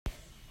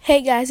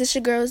Hey guys, it's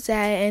your girl Zai,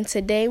 and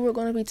today we're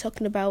going to be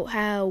talking about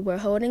how we're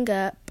holding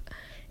up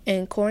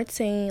in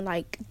quarantine,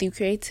 like the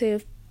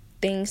creative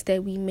things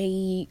that we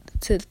made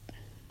to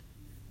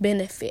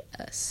benefit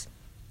us.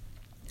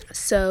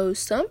 So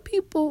some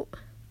people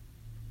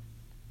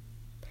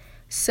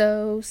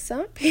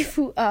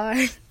are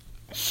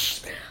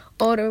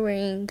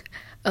ordering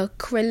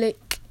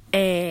acrylic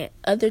and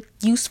other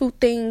useful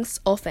things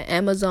off of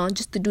Amazon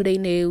just to do their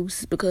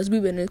nails because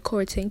we've been in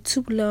quarantine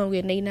too long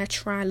and they not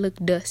trying to look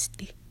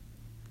dusty.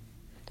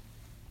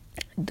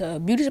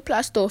 The beauty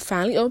supply store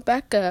finally opened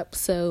back up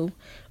so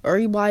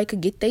everybody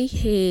could get their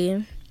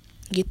hair,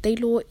 get their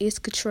little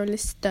itch control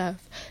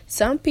stuff.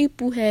 Some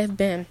people have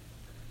been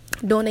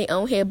doing their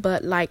own hair,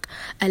 but like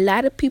a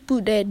lot of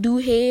people that do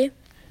hair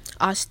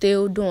are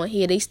still doing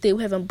hair. They still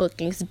having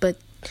bookings, but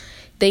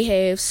they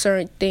have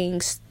certain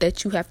things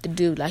that you have to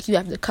do. Like you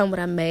have to come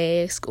with a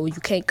mask or you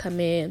can't come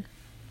in.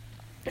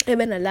 There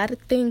been a lot of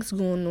things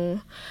going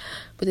on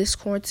with this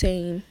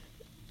quarantine.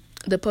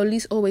 The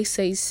police always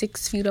say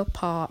 6 feet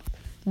apart,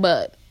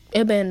 but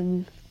it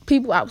been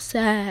people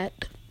outside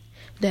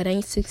that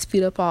ain't 6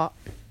 feet apart.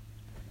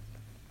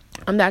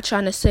 I'm not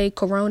trying to say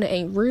corona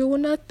ain't real or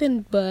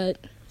nothing,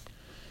 but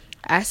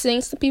I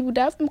seen some people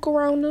die from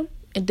corona,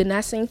 and then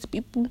I seen some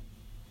people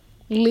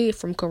live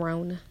from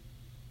corona.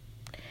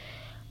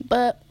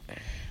 But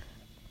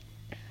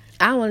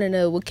I want to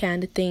know what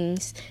kind of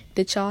things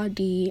that y'all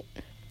did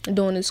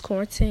during this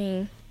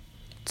quarantine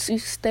to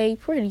stay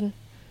pretty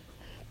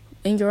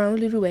in your own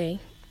little way.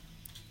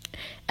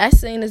 I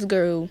seen this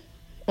girl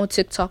on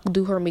TikTok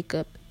do her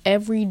makeup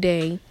every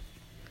day.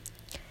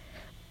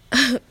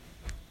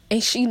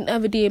 And she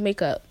never did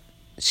makeup.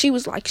 She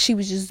was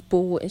just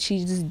bored and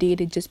she just did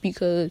it just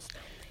because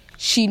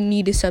she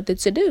needed something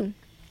to do.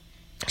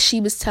 She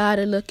was tired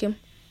of looking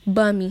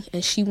bummy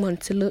and she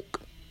wanted to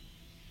look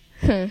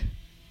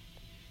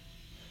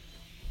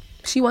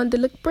She wanted to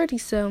look pretty,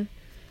 so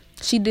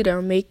she did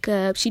her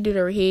makeup, she did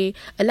her hair.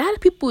 A lot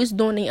of people is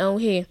doing their own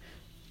hair.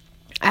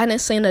 I done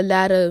seen a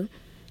lot of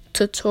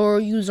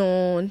tutorials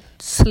on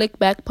slick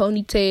back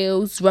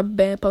ponytails, rubber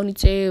band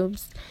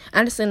ponytails. I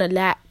done seen a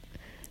lot.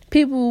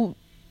 People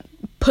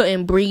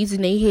putting braids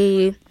in their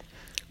hair,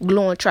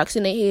 glowing tracks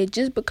in their hair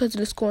just because of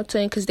this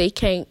quarantine, because they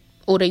can't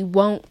or they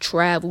won't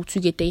travel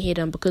to get their hair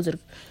done because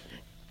of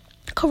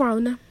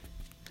corona.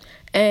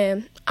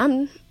 And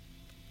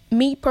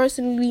me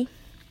personally,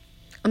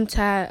 I'm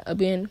tired of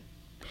being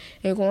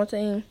in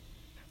quarantine.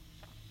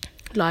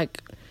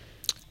 Like,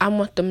 I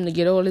want them to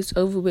get all this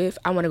over with.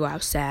 I want to go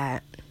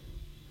outside.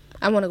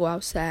 I don't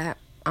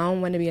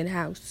want to be in the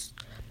house.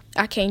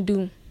 I can't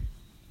do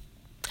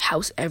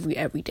house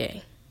every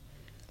day.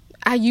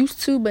 I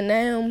used to, but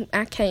now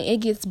I can't.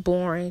 It gets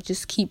boring.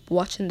 Just keep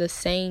watching the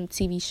same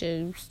TV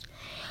shows.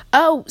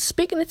 Oh,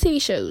 speaking of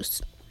TV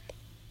shows,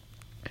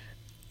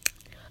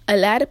 a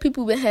lot of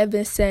people have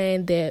been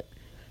saying that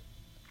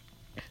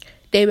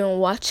they've been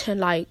watching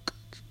like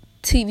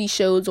TV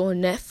shows on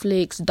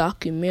Netflix,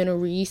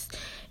 documentaries,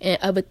 and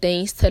other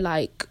things to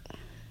like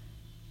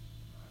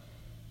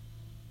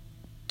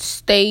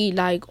stay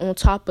like on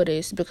top of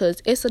this,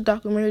 because it's a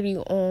documentary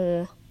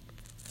on,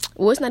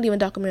 well, it's not even a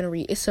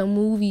documentary, it's a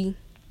movie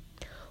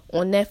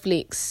on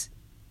Netflix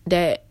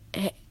that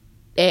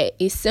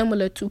is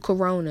similar to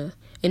Corona,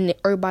 and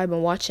everybody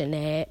been watching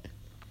that.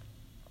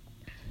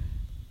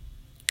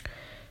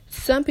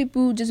 Some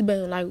people just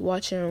been like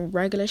watching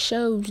regular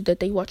shows that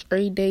they watch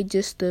every day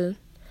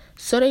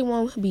so they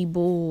won't be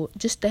bored,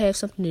 just to have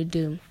something to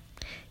do.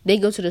 They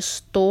go to the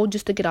store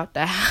just to get out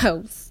the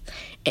house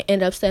and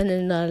end up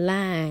standing in a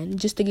line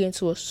just to get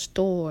into a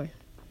store.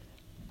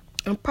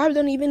 And probably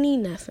don't even need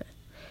nothing.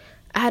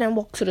 I done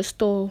walk to the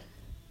store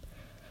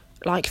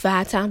like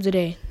 5 times a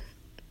day.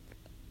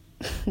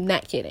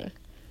 Not kidding.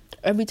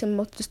 Every time I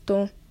walk to the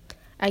store,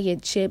 I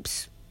get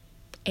chips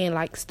and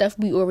like stuff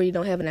we already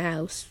don't have in the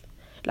house.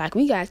 Like,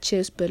 we got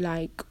chips, but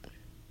like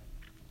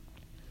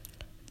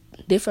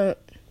different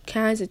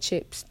kinds of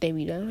chips that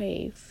we don't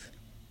have.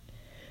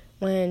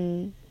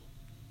 When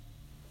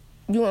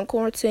you in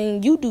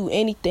quarantine, you do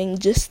anything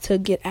just to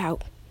get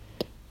out.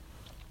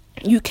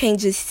 You can't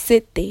just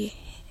sit there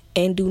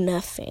and do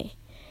nothing.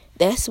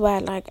 That's why,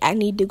 like, I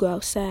need to go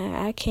outside.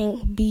 I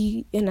can't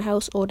be in the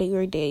house all day,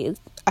 every day.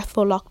 I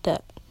feel locked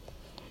up.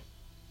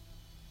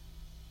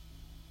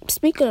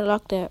 Speaking of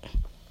locked up,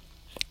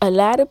 a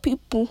lot of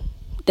people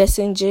that's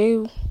in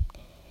jail,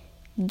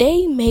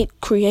 they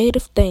make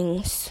creative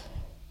things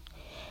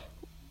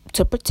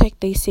to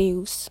protect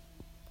themselves.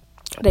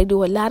 They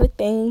do a lot of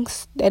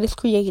things that is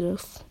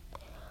creative.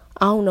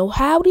 I don't know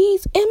how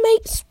these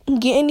inmates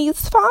getting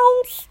these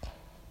phones,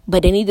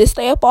 but they need to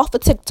stay up off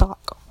of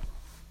TikTok.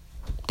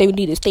 They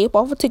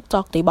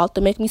about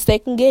to make me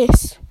second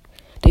guess.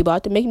 They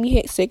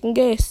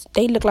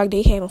look like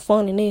they having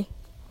fun in there.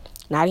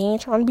 Now they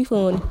ain't trying to be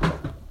funny.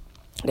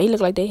 They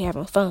look like they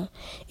having fun.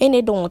 And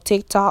they doing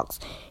TikToks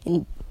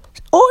and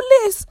all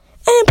this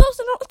and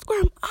posting on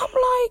Instagram. I'm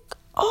like,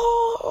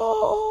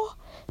 oh,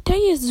 they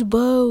is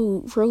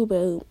bold, real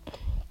bold.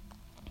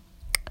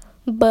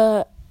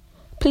 But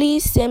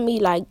please send me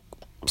like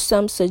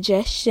some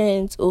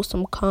suggestions or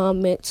some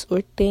comments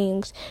or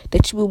things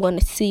that you would want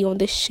to see on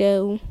the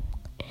show.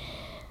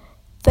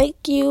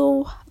 Thank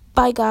you.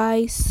 Bye,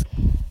 guys.